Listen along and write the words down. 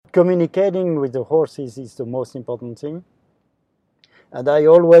communicating with the horses is the most important thing. And I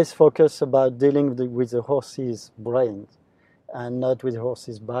always focus about dealing with the horse's brain and not with the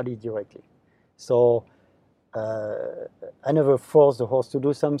horse's body directly. So I never force the horse to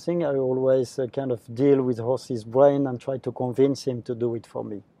do something. I always kind of deal with the horse's brain and try to convince him to do it for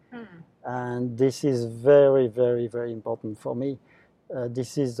me. And this is very, very, very important for me.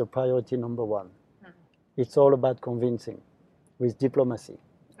 This is the priority number one. It's all about convincing with diplomacy.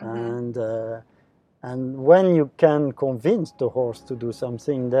 And when you can convince the horse to do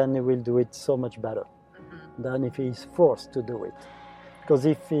something, then he will do it so much better than if he is forced to do it. Because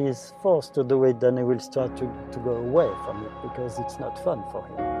if he is forced to do it, then he will start to go away from it because it's not fun for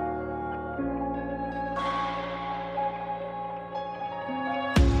him.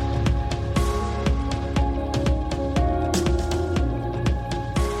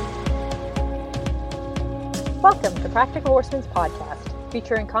 Welcome to Practical Horseman's podcast,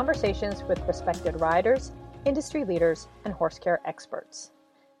 featuring conversations with respected riders, industry leaders, and horse care experts.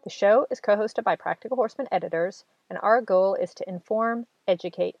 The show is co-hosted by Practical Horseman editors, and our goal is to inform,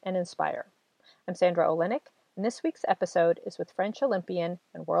 educate, and inspire. I'm Sandra Olenek, and this week's episode is with French Olympian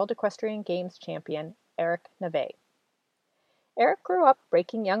and World Equestrian Games champion Eric Navet. Eric grew up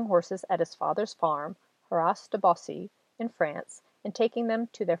breaking young horses at his father's farm, Haras de Bossy, in France, and taking them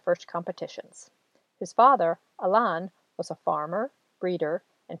to their first competitions. His father, Alain, was a farmer, breeder,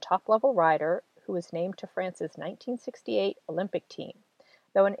 and top-level rider who was named to France's 1968 Olympic team,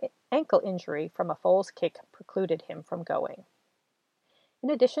 though an ankle injury from a foal's kick precluded him from going.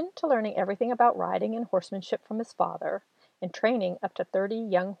 In addition to learning everything about riding and horsemanship from his father, and training up to 30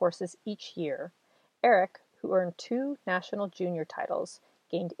 young horses each year, Eric, who earned 2 national junior titles,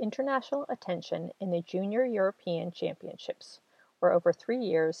 gained international attention in the Junior European Championships, where over 3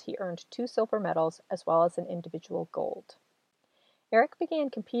 years he earned 2 silver medals as well as an individual gold. Eric began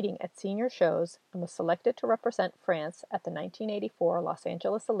competing at senior shows and was selected to represent France at the 1984 Los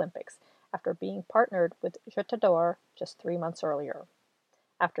Angeles Olympics after being partnered with Jetador just 3 months earlier.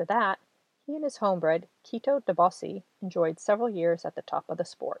 After that, he and his homebred, Quito de Bossy, enjoyed several years at the top of the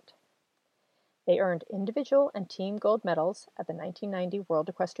sport. They earned individual and team gold medals at the 1990 World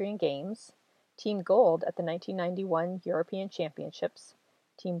Equestrian Games, team gold at the 1991 European Championships,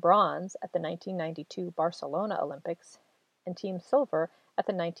 team bronze at the 1992 Barcelona Olympics, and team silver at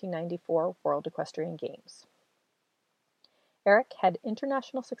the 1994 World Equestrian Games. Eric had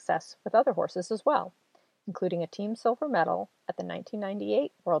international success with other horses as well, including a team silver medal at the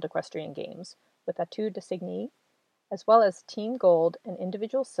 1998 World Equestrian Games with Atu de Signy, as well as team gold and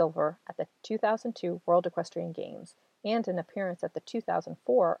individual silver at the 2002 World Equestrian Games and an appearance at the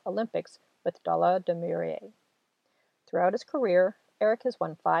 2004 Olympics with Dalla de Murier. Throughout his career, Eric has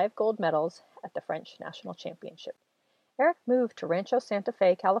won 5 gold medals at the French National Championship. Eric moved to Rancho Santa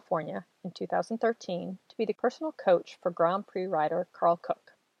Fe, California in 2013 to be the personal coach for Grand Prix rider Carl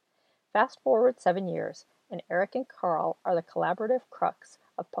Cook. Fast forward 7 years, and Eric and Carl are the collaborative crux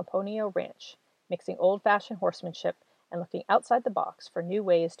of Pomponio Ranch, mixing old-fashioned horsemanship and looking outside the box for new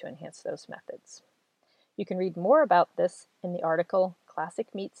ways to enhance those methods. You can read more about this in the article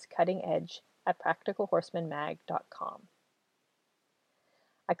Classic Meets Cutting Edge at practicalhorsemanmag.com.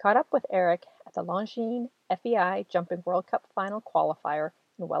 I caught up with Eric at the Longines FEI Jumping World Cup Final Qualifier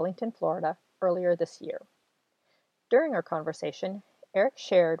in Wellington, Florida, earlier this year. During our conversation, Eric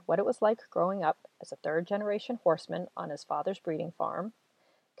shared what it was like growing up as a third-generation horseman on his father's breeding farm,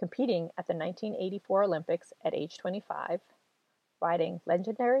 competing at the 1984 Olympics at age 25, riding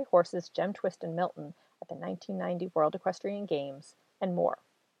legendary horses Gem Twist and Milton at the 1990 World Equestrian Games, and more.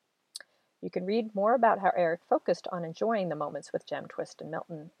 You can read more about how Eric focused on enjoying the moments with Gem Twist and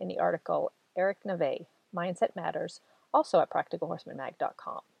Milton in the article Eric Navet, Mindset Matters, also at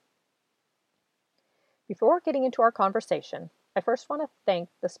practicalhorsemanmag.com. Before getting into our conversation, I first want to thank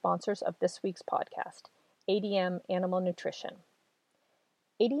the sponsors of this week's podcast, ADM Animal Nutrition.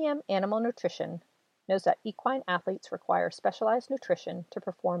 ADM Animal Nutrition knows that equine athletes require specialized nutrition to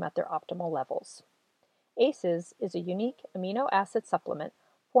perform at their optimal levels. ACEs is a unique amino acid supplement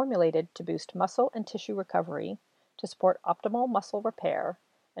formulated to boost muscle and tissue recovery, to support optimal muscle repair,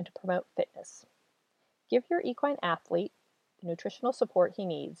 and to promote fitness. Give your equine athlete the nutritional support he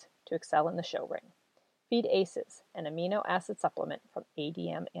needs to excel in the show ring. Feed ACEs, an amino acid supplement from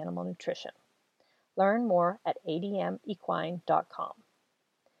ADM Animal Nutrition. Learn more at admequine.com.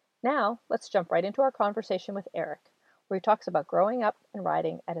 Now, let's jump right into our conversation with Eric, where he talks about growing up and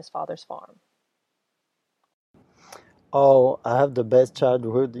riding at his father's farm. Oh, I have the best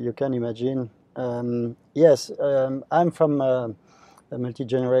childhood you can imagine. Yes, I'm from a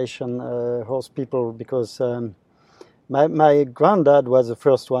multi-generation horse people because My granddad was the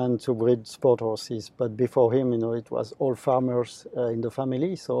first one to breed sport horses, but before him, it was all farmers in the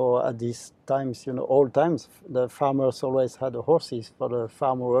family. So at these times, old times, the farmers always had the horses for the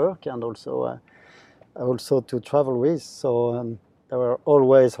farm work and also to travel with. So there were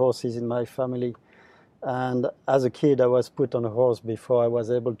always horses in my family. And as a kid, I was put on a horse before I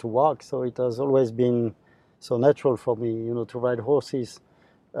was able to walk. So it has always been so natural for me, to ride horses.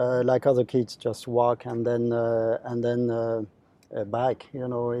 Like other kids, just walk and then bike.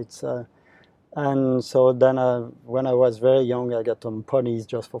 And so then when I was very young, I got on ponies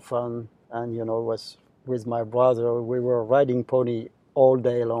just for fun, and was with my brother. We were riding pony all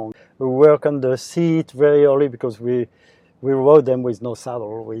day long. We work on the seat very early because we rode them with no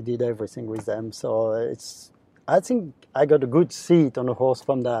saddle. We did everything with them. So I think I got a good seat on a horse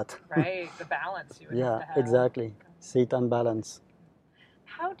from that. Right, the balance you would have to have. Exactly, seat and balance.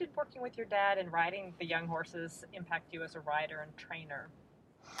 How did working with your dad and riding the young horses impact you as a rider and trainer?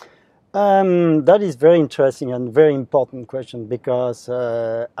 That is very interesting and very important question because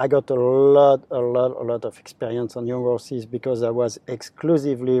I got a lot of experience on young horses because I was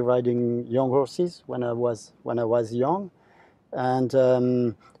exclusively riding young horses when I was young,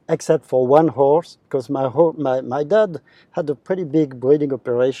 and except for one horse because my dad had a pretty big breeding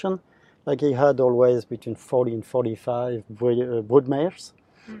operation, like he had always between 40 and 45 brood mares.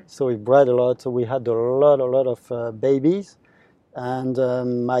 So we bred a lot. So we had a lot of babies, and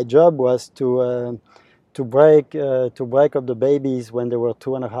my job was to break up the babies when they were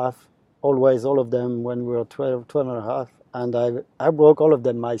 2.5. Always all of them when we were 12 and a half, and I broke all of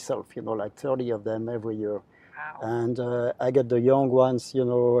them myself. Like 30 of them every year. Wow. And I get the young ones,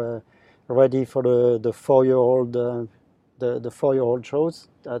 ready for the 4-year-old the 4-year-old shows.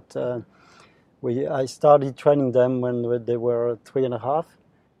 That I started training them when they were 3.5.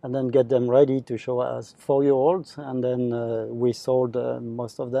 And then get them ready to show as 4-year-olds, and then we sold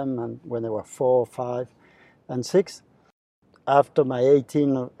most of them and when they were 4, 5, and 6. After my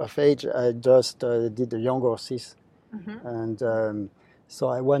 18 of age, I just did the young horses, and so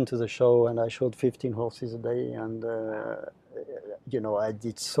I went to the show and I showed 15 horses a day, and I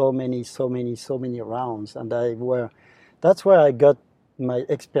did so many rounds, and that's where I got my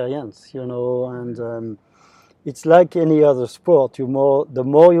experience, and. It's like any other sport. The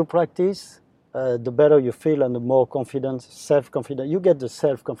more you practice, the better you feel, and the more self-confidence. You get the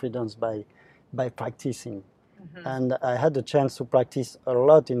self-confidence by practicing. Mm-hmm. And I had the chance to practice a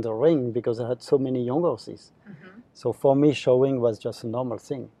lot in the ring because I had so many young horses. Mm-hmm. So for me, showing was just a normal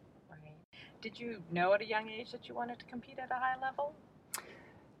thing. Right. Did you know at a young age that you wanted to compete at a high level?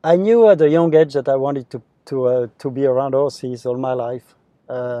 I knew at a young age that I wanted to be around horses all my life.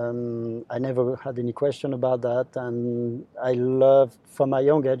 I never had any question about that, and from my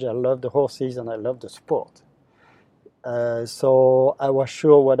young age, I loved the horses and I loved the sport. So I was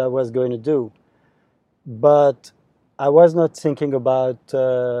sure what I was going to do, but I was not thinking about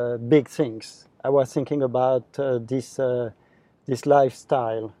big things. I was thinking about this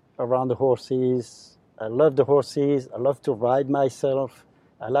lifestyle around the horses. I love the horses. I love to ride myself.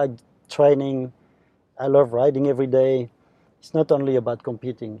 I like training. I love riding every day. It's not only about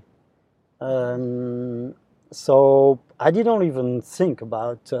competing. So I didn't even think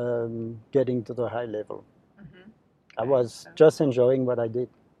about getting to the high level. Mm-hmm. I was just enjoying what I did.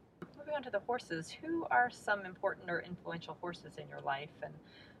 Moving on to the horses, who are some important or influential horses in your life, and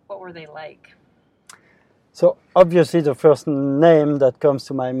what were they like? So obviously the first name that comes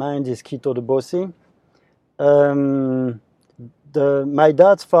to my mind is Quito de Bossy. My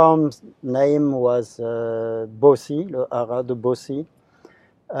dad's farm's name was Bossy, Le Haras de Bossy,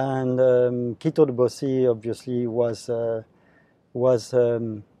 and Quito de Bossy obviously was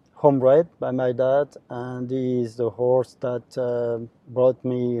homebred by my dad, and he is the horse that brought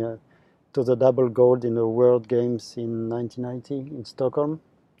me to the double gold in the World Games in 1990 in Stockholm,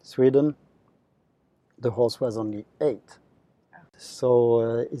 Sweden. The horse was only 8, so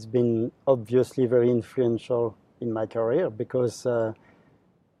it's been obviously very influential in my career because I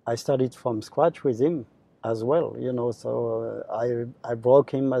started from scratch with him as well, So I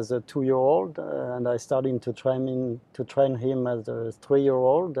broke him as a 2-year-old, and I started to train him as a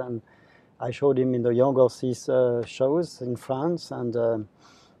 3-year-old, and I showed him in the young horses shows in France, and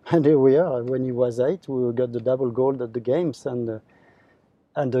here we are. When he was 8, we got the double gold at the games, and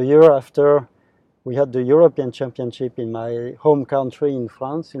the year after, we had the European Championship in my home country in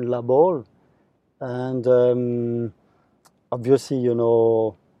France, in La Baule. And obviously,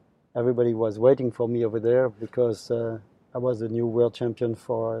 everybody was waiting for me over there because I was the new world champion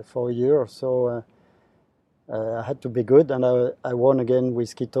for a year. So I had to be good, and I won again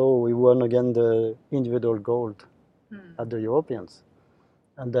with Quito. We won again the individual gold. at the Europeans.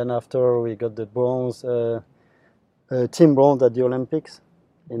 And then after we got the bronze, team bronze at the Olympics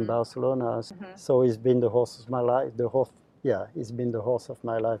in Barcelona. So he's been the horse of my life. He's been the horse of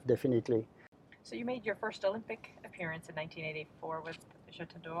my life, definitely. So you made your first Olympic appearance in 1984 with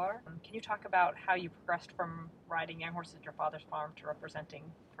J'étais d'Or. Can you talk about how you progressed from riding young horses at your father's farm to representing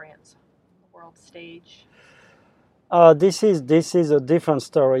France on the world stage? This is a different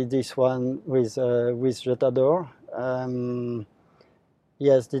story. This one with J'étais d'Or.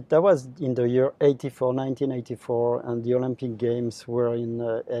 Yes, that was in the year 1984, and the Olympic Games were in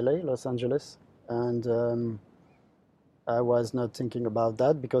LA, Los Angeles, and I was not thinking about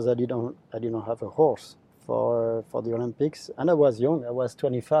that because I didn't have a horse for the Olympics, and I was young. I was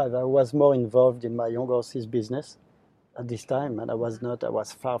 25. I was more involved in my young horses business at this time, and I was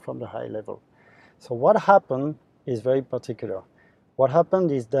far from the high level. So what happened is very particular. What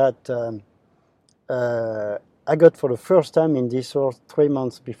happened is that I got for the first time in this horse 3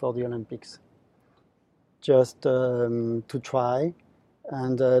 months before the Olympics, just to try,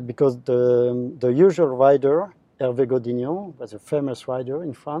 and because the usual rider, Hervé Godignon, was a famous rider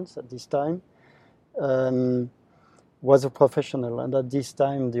in France at this time, was a professional, and at this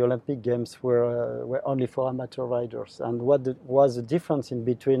time the Olympic Games were only for amateur riders. And what was the difference in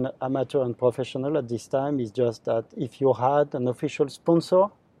between amateur and professional at this time is just that if you had an official sponsor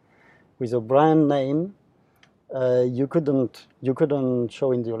with a brand name, you couldn't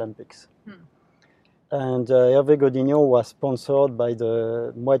show in the Olympics. And Hervé Godignon was sponsored by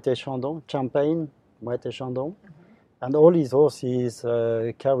the Moët & Chandon, Champagne, Moët & Chandon. And all his horses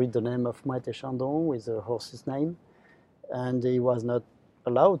carried the name of Moët & Chandon with the horse's name. And he was not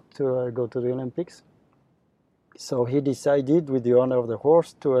allowed to go to the Olympics. So he decided, with the owner of the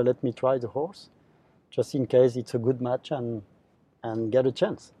horse, to let me try the horse, just in case it's a good match and get a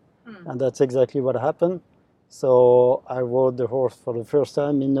chance. And that's exactly what happened. So I rode the horse for the first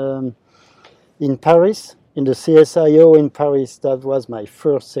time in Paris, in the CSIO in Paris. That was my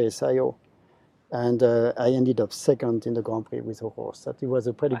first CSIO. And I ended up second in the Grand Prix with the horse. That it was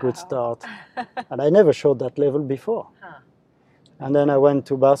a pretty good start. And I never showed that level before. And then I went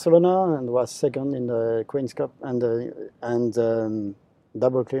to Barcelona and was second in the Queen's Cup and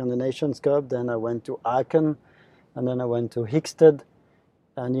double clear in the Nations Cup. Then I went to Aachen, and then I went to Hickstead.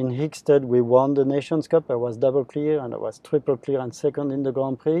 And in Hickstead, we won the Nations Cup. I was double clear, and I was triple clear and second in the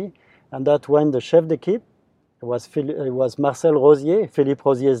Grand Prix. And that when the chef d'équipe was Marcel Rosier, Philippe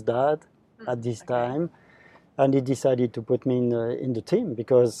Rosier's dad at this time. And he decided to put me in the team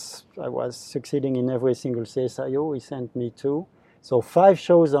because I was succeeding in every single CSIO. He sent me 2. So 5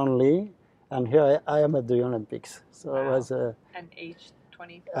 shows only, and here I am at the Olympics. So I was... and age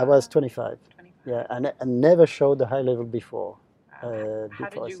 25? I was 25. 25. Yeah, and I never showed the high level before. How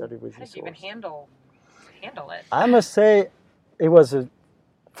did you even handle it? I must say it was a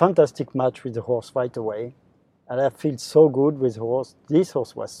fantastic match with the horse right away. And I felt so good with the horse. This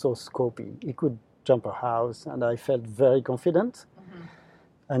horse was so scopy. He could jump a house, and I felt very confident.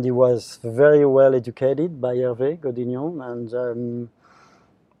 And he was very well educated by Hervé Godignon. And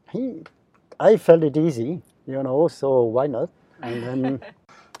I felt it easy, so why not? And then...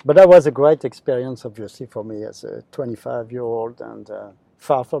 But that was a great experience, obviously, for me as a 25-year-old and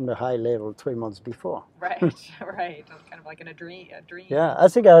far from the high level 3 months before. Right. It was kind of like a dream. Yeah, I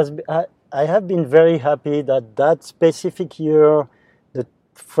think I have been very happy that specific year the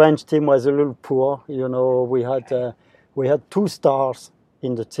French team was a little poor. We had 2 stars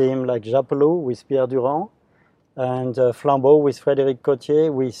in the team, like Japelot with Pierre Durand and Flambeau with Frédéric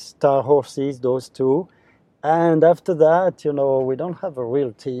Cotier, with star horses, those 2. And after that, we don't have a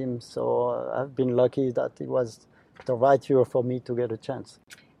real team, so I've been lucky that it was the right year for me to get a chance.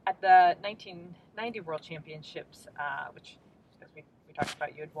 At the 1990 World Championships, which, as we talked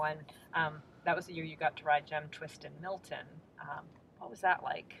about, you had won, that was the year you got to ride Gem, Twist, and Milton. What was that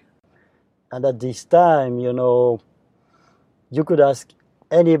like? And at this time, you could ask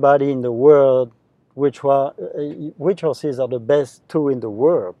anybody in the world which horses are the best 2 in the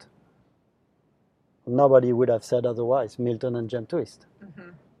world. Nobody would have said otherwise, Milton and Gem Twist.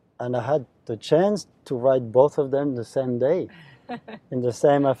 And I had the chance to ride both of them the same day, in the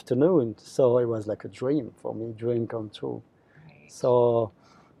same afternoon. So it was like a dream for me, dream come true. Right. So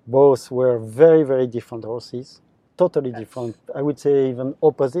both were very, very different horses, totally different. I would say even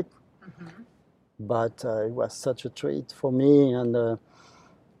opposite. But it was such a treat for me, and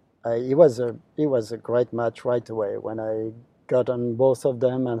it was a great match right away when I got on both of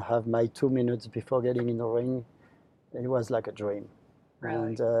them and have my 2 minutes before getting in the ring. It was like a dream.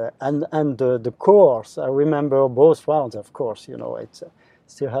 Really? And the course, I remember both rounds, of course, it's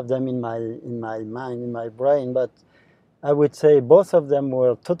still have them in my mind, in my brain, but I would say both of them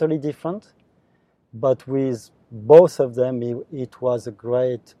were totally different, but with both of them, it was a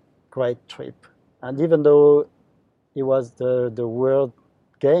great, great trip. And even though it was the World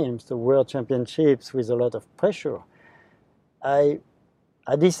Games, the World Championships with a lot of pressure, I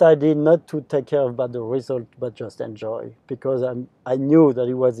decided not to take care about the result, but just enjoy, because I knew that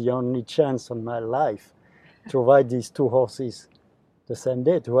it was the only chance on my life to ride these two horses the same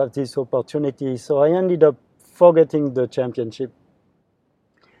day, to have this opportunity. So I ended up forgetting the championship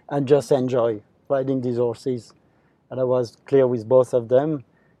and just enjoy riding these horses. And I was clear with both of them,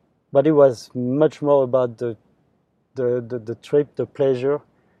 but it was much more about the trip, the pleasure,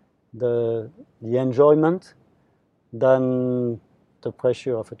 the enjoyment than the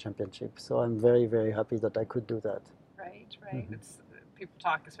pressure of a championship. So I'm very, very happy that I could do that. Right. Mm-hmm. People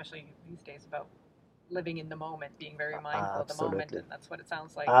talk, especially these days, about living in the moment, being very mindful of the moment, and that's what it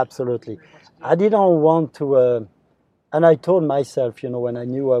sounds like. Absolutely. I didn't want to, and I told myself, when I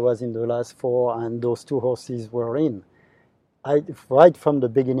knew I was in the last four and those two horses were in, right from the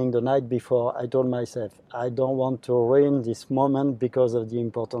beginning, the night before, I told myself, I don't want to ruin this moment because of the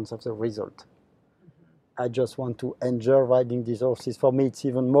importance of the result. I just want to enjoy riding these horses. For me, it's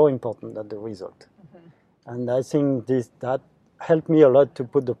even more important than the result. And I think that helped me a lot to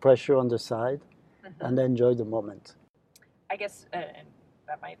put the pressure on the side and enjoy the moment. I guess, and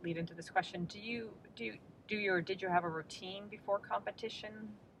that might lead into this question, did you have a routine before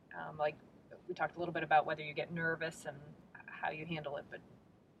competition? Like we talked a little bit about whether you get nervous and how you handle it, but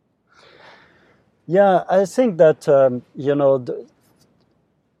yeah, I think that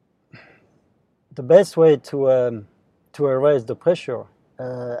the best way to erase the pressure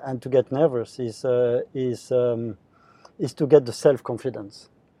and to get nervous is to get the self-confidence.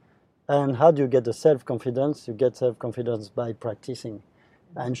 And how do you get the self-confidence? You get self-confidence by practicing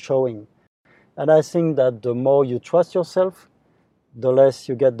and showing. And I think that the more you trust yourself, the less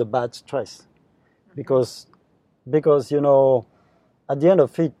you get the bad stress. Because at the end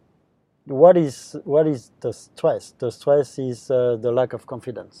of it, what is the stress? The stress is the lack of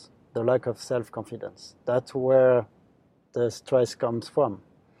confidence, the lack of self-confidence. That's where the stress comes from.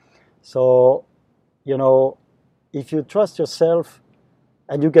 So, if you trust yourself,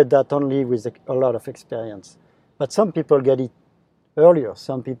 and you get that only with a lot of experience. But some people get it earlier,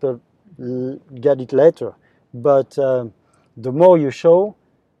 some people get it later. But the more you show,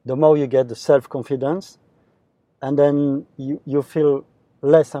 the more you get the self-confidence, and then you feel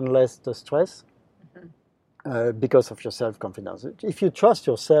less and less the stress because of your self-confidence. If you trust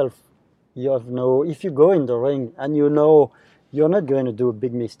yourself, if you go in the ring and you're not going to do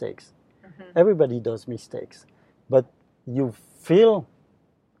big mistakes. Everybody does mistakes. But you feel,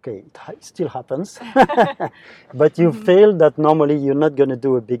 okay, it still happens, but you feel that normally you're not going to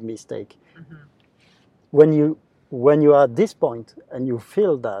do a big mistake. When you are at this point and you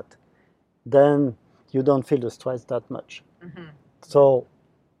feel that, then you don't feel the stress that much. So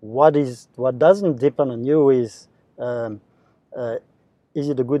what doesn't depend on you is it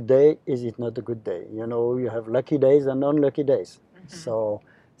a good day? Is it not a good day? You have lucky days and unlucky days. So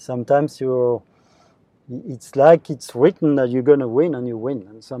sometimes it's like it's written that you're going to win and you win.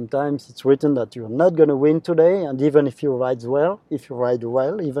 And sometimes it's written that you're not going to win today. And even if you ride well,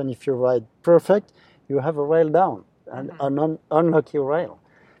 even if you ride perfect, you have a rail down, and an unlucky rail.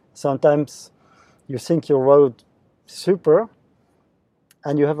 Sometimes you think you rode super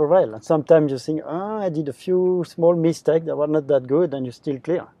and you have a rail. And sometimes you think, I did a few small mistakes that were not that good, and you're still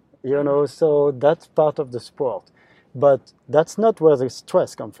clear. So that's part of the sport. But that's not where the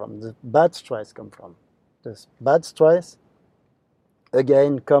stress comes from. The bad stress comes from. The bad stress,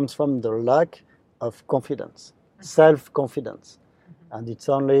 again, comes from the lack of confidence, self-confidence. And it's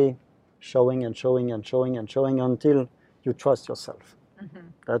only showing and showing and showing and showing until you trust yourself.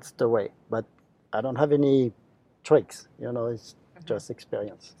 That's the way. But I don't have any tricks, it's just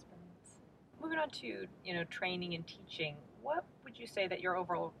experience. Moving on to, training and teaching, what would you say that your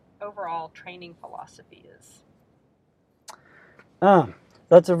overall training philosophy is?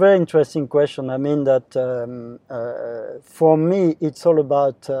 That's a very interesting question. I mean that for me, it's all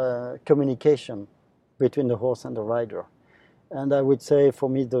about communication between the horse and the rider. And I would say for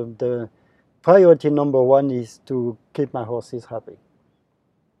me, the priority number one is to keep my horses happy.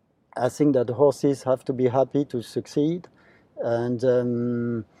 I think that the horses have to be happy to succeed, and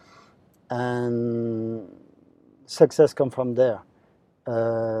success comes from there.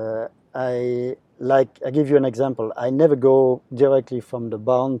 I give you an example. I never go directly from the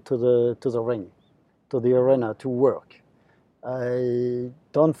barn to the ring, to the arena to work. I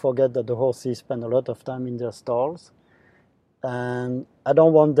don't forget that the horses spend a lot of time in their stalls, and I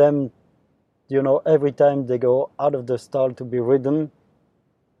don't want them, every time they go out of the stall to be ridden,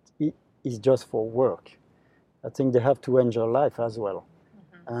 it is just for work. I think they have to enjoy life as well.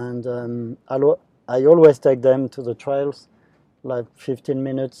 And I always take them to the trails like 15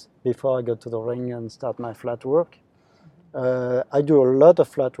 minutes before I go to the ring and start my flat work. I do a lot of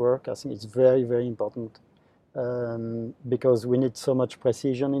flat work. I think it's very, very important because we need so much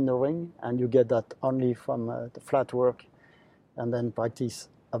precision in the ring, and you get that only from the flat work, and then practice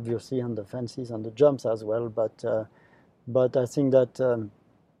obviously on the fences and the jumps as well. But I think that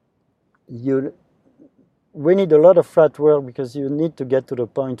we need a lot of flat work because you need to get to the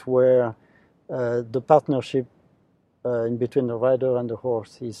point where the partnership in between the rider and the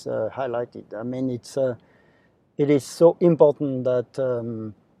horse is highlighted. I mean, it is so important that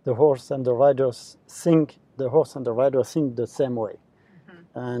the horse and the rider think the same way.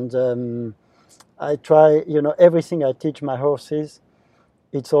 And I try, everything I teach my horses,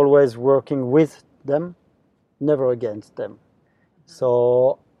 it's always working with them, never against them.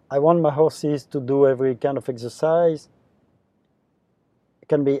 So I want my horses to do every kind of exercise. It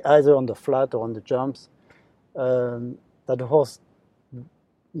can be either on the flat or on the jumps. That the horse,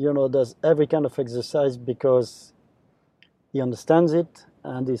 does every kind of exercise because he understands it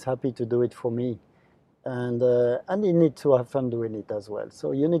and is happy to do it for me. And he needs to have fun doing it as well.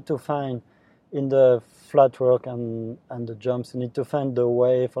 So you need to find in the flat work and the jumps, you need to find the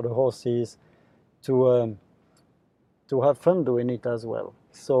way for the horses to have fun doing it as well.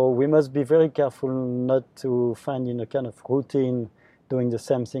 So we must be very careful not to find in a kind of routine doing the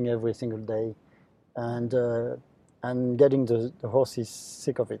same thing every single day, and getting the horses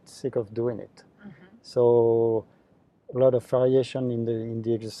sick of doing it. So a lot of variation in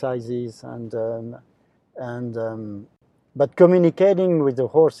the exercises, but communicating with the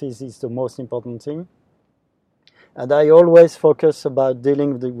horses is the most important thing. And I always focus about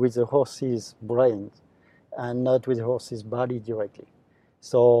dealing with the horse's brain and not with the horse's body directly.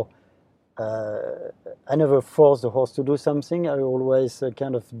 So I never force the horse to do something. I always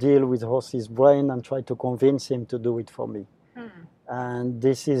kind of deal with the horse's brain and try to convince him to do it for me. And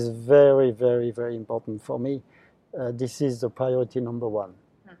this is very, very, very important for me. This is the priority number one.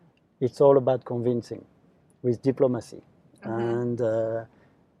 It's all about convincing with diplomacy. And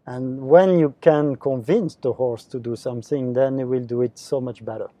when you can convince the horse to do something, then he will do it so much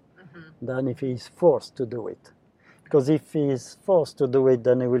better than if he is forced to do it. Because if he is forced to do it,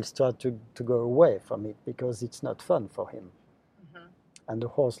 then he will start to go away from it because it's not fun for him. And the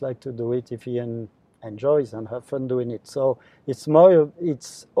horse likes to do it if he enjoys and have fun doing it. So it's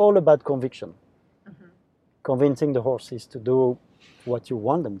all about conviction. Convincing the horses to do what you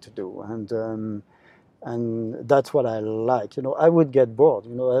want them to do. And that's what I like. I would get bored.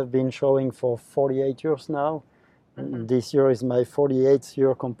 I've been showing for 48 years now. This year is my 48th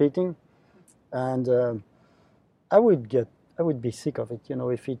year competing. And I would be sick of it,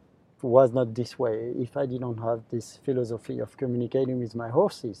 if it was not this way. If I didn't have this philosophy of communicating with my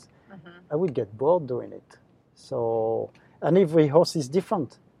horses, I would get bored doing it. So, and every horse is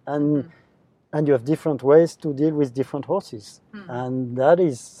different, and you have different ways to deal with different horses, and that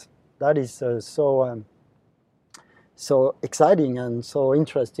is so exciting and so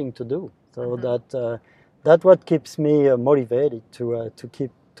interesting to do. So that's what keeps me motivated to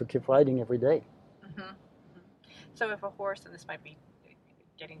keep riding every day. So if a horse, and this might be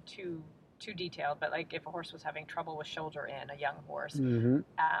getting too detailed, but like if a horse was having trouble with shoulder in, a young horse,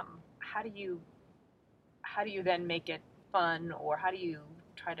 how do you then make it fun, or how do you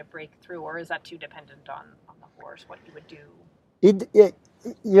try to break through, or is that too dependent on the horse, what you would do?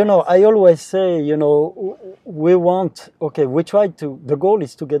 I always say, the goal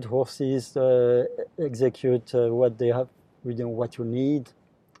is to get horses execute what they have, what you need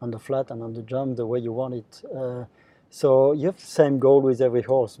on the flat and on the jump, the way you want it. So you have the same goal with every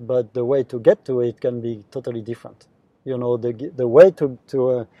horse, but the way to get to it can be totally different. The way to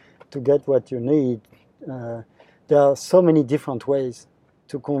get what you need, there are so many different ways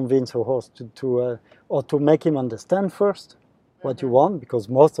to convince a horse or to make him understand first what you want, because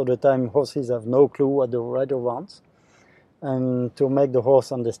most of the time horses have no clue what the rider wants, and to make the horse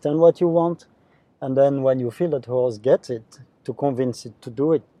understand what you want, and then when you feel that the horse gets it, to convince it to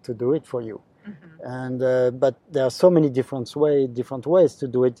do it for you. And but there are so many different ways to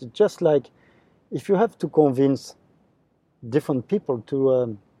do it. It's just like if you have to convince different people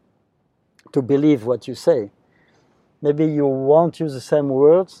to believe what you say, maybe you won't use the same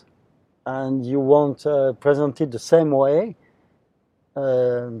words and you won't present it the same way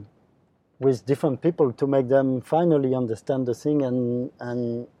with different people to make them finally understand the thing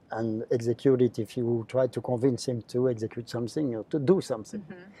and execute it if you try to convince him to execute something or to do something.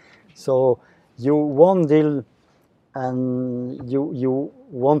 So you won't deal and you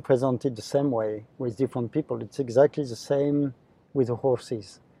won't present it the same way with different people. It's exactly the same with the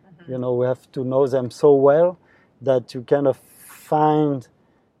horses. You know, we have to know them so well that you kind of find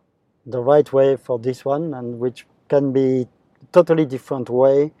the right way for this one, and which can be totally different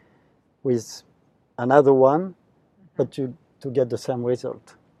way with another one, but to get the same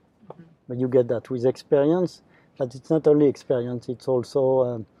result. But you get that with experience, but it's not only experience, it's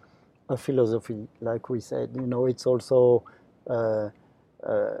also a philosophy, like we said. You know, it's also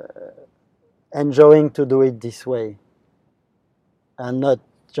enjoying to do it this way, and not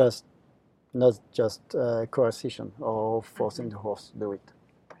just coercion or forcing the horse to do it.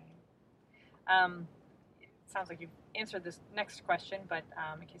 It sounds like you've answered this next question, but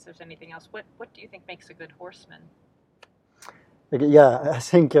in case there's anything else, what do you think makes a good horseman? Yeah, I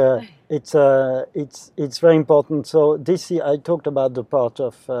think it's very important. So this year I talked about the part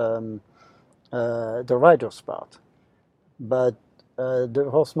of the rider's part, but the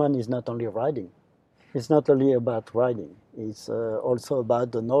horseman is not only riding. It's not only about riding. It's also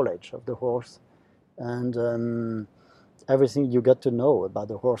about the knowledge of the horse and everything you get to know about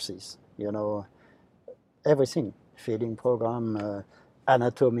the horses. You know, everything, feeding program,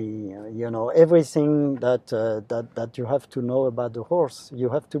 anatomy, you know, everything that you have to know about the horse. You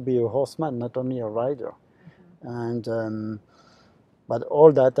have to be a horseman, not only a rider. And but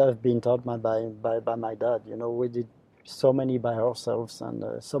all that I've been taught by my dad. You know, we did so many by ourselves and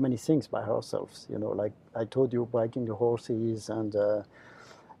so many things by ourselves. You know, like I told you, breaking the horses, and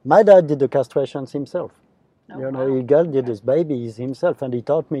my dad did the castrations himself. You know, he gelded his babies himself, and he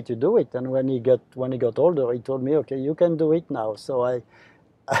taught me to do it. And when he got older, he told me, "Okay, you can do it now." So I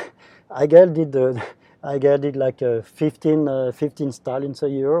gelded like 15 stallions a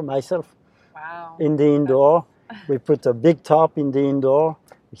year myself. Wow! In the indoor, we put a big tarp in the indoor.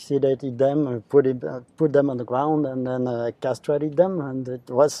 We sedated them, and put them on the ground, and then castrated them, and it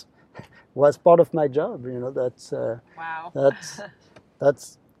was part of my job. You know, that's wow.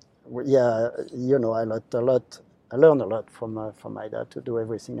 That's yeah, you know, I learned a lot from my dad to do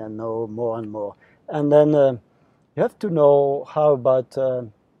everything and know more and more. And then you have to know how about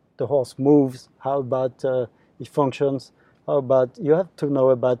the horse moves, how about it functions, how about you have to know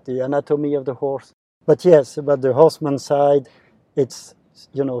about the anatomy of the horse. But yes, about the horseman side, it's,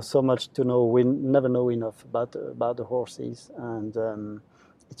 you know, so much to know. We never know enough about the horses, and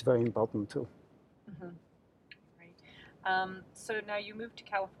it's very important too. So now you moved to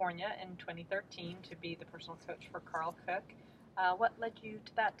California in 2013 to be the personal coach for Carl Cook. What led you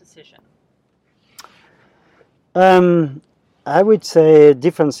to that decision? I would say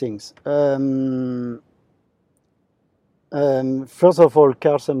different things. First of all,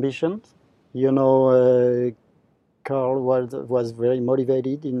 Carl's ambition. You know, Carl was very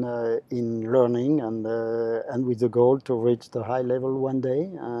motivated in learning and with the goal to reach the high level one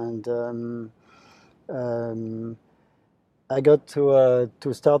day. And I got to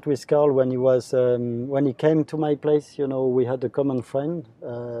start with Carl when he came to my place. You know, we had a common friend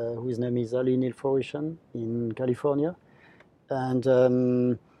whose name is Ali Nilforishan in California, and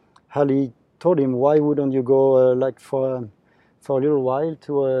Ali told him, "Why wouldn't you go for a little while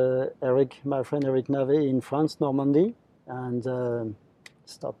to my friend Eric Navet in France, Normandy, and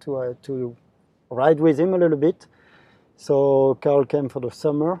start to ride with him a little bit?" So Carl came for the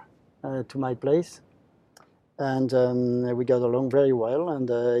summer to my place. And we got along very well, and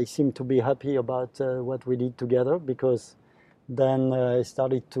he seemed to be happy about what we did together, because then he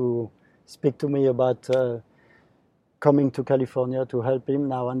started to speak to me about coming to California to help him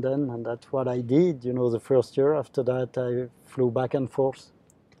now and then, and that's what I did. You know, the first year. After that, I flew back and forth,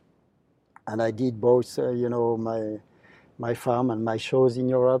 and I did both, you know, my farm and my shows in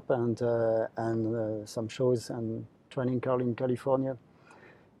Europe, and some shows and training Carl in California,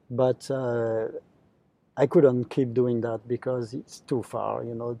 but I couldn't keep doing that because it's too far.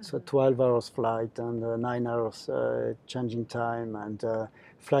 You know, it's a 12 hours flight and 9 hours changing time, and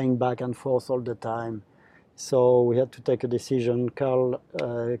flying back and forth all the time. So we had to take a decision.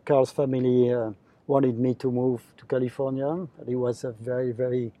 Carl's family wanted me to move to California. It was a very,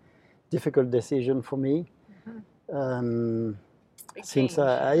 very difficult decision for me. Since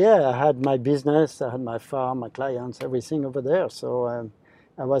I had my business, I had my farm, my clients, everything over there. So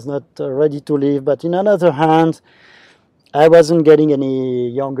I was not ready to leave, but in another hand, I wasn't getting any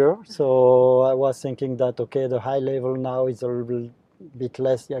younger, so I was thinking that, okay, the high level now is a little bit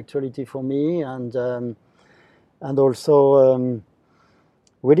less the actuality for me, and also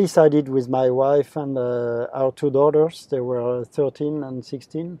we decided with my wife and our two daughters, they were 13 and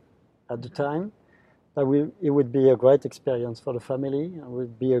 16 at the time, it would be a great experience for the family. It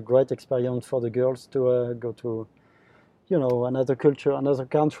would be a great experience for the girls to go to, another culture, another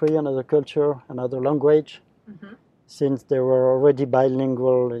country, another culture, another language. Mm-hmm. Since they were already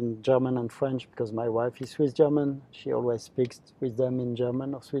bilingual in German and French, because my wife is Swiss German, she always speaks with them in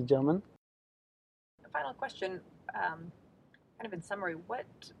German or Swiss German. The final question, kind of in summary, what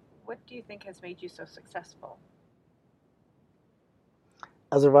do you think has made you so successful?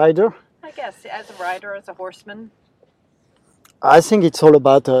 As a rider? I guess, as a rider, as a horseman. I think it's all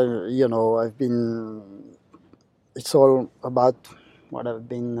about, it's all about what I've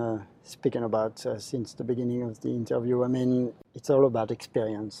been speaking about since the beginning of the interview. I mean, it's all about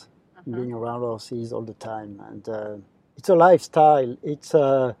experience, being around horses all the time. And it's a lifestyle. It's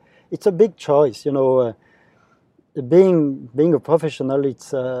a big choice, being a professional,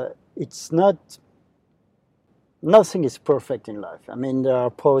 it's not, nothing is perfect in life. I mean, there are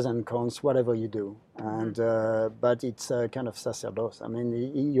pros and cons, whatever you do. And but it's a kind of sacerdoce. I mean,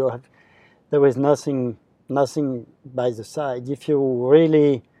 there is nothing by the side. If you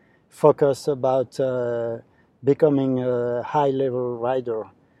really focus about becoming a high-level rider,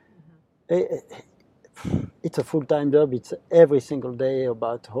 it's a full-time job. It's every single day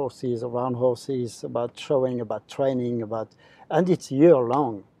about horses, around horses, about showing, about training, and it's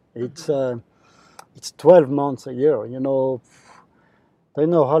year-long. It's 12 months a year. There are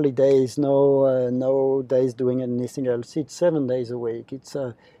no holidays, no days doing anything else. It's 7 days a week. It's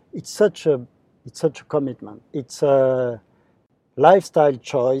such a commitment. It's a lifestyle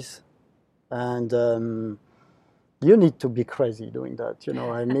choice, and you need to be crazy doing that.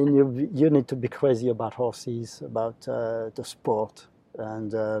 I mean, you need to be crazy about horses, about the sport,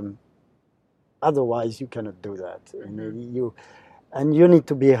 and otherwise you cannot do that. And you need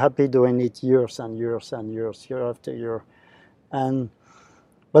to be happy doing it years and years and years, year after year.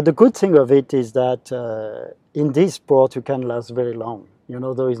 But the good thing of it is that in this sport you can last very long.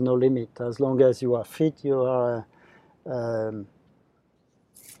 There is no limit. As long as you are fit, you are,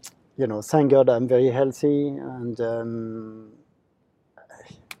 thank God I'm very healthy, and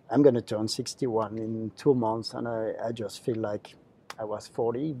I'm going to turn 61 in 2 months, and I just feel like I was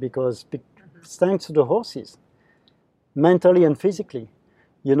 40 because thanks to the horses, mentally and physically.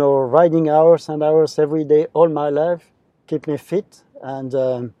 Riding hours and hours every day all my life keep me fit, and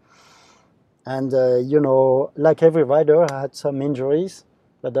like every rider, I had some injuries,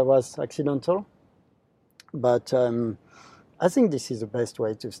 but that was accidental. But I think this is the best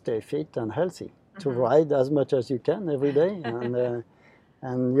way to stay fit and healthy, to ride as much as you can every day, and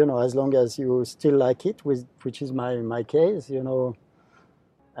as long as you still like it, which is my case,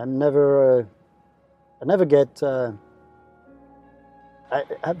 I never get.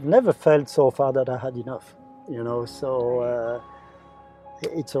 I've never felt so far that I had enough, so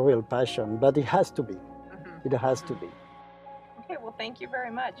it's a real passion, but it has to be. It has to be. Okay, well, thank you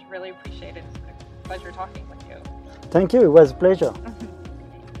very much. Really appreciate it. It's a pleasure talking with you. Thank you. It was a pleasure.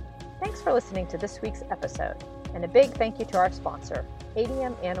 Thanks for listening to this week's episode, and a big thank you to our sponsor,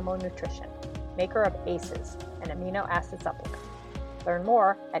 ADM Animal Nutrition, maker of ACEs, an amino acid supplement. Learn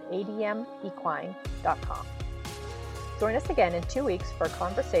more at admequine.com. Join us again in 2 weeks for a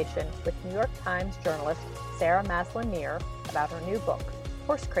conversation with New York Times journalist Sarah Maslin-Nier about her new book,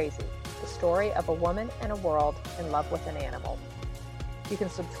 Horse Crazy, the story of a woman and a world in love with an animal. You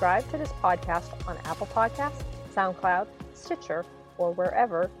can subscribe to this podcast on Apple Podcasts, SoundCloud, Stitcher, or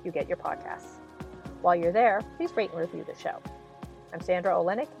wherever you get your podcasts. While you're there, please rate and review the show. I'm Sandra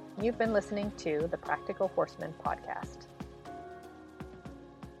Olenek, and you've been listening to the Practical Horseman Podcast.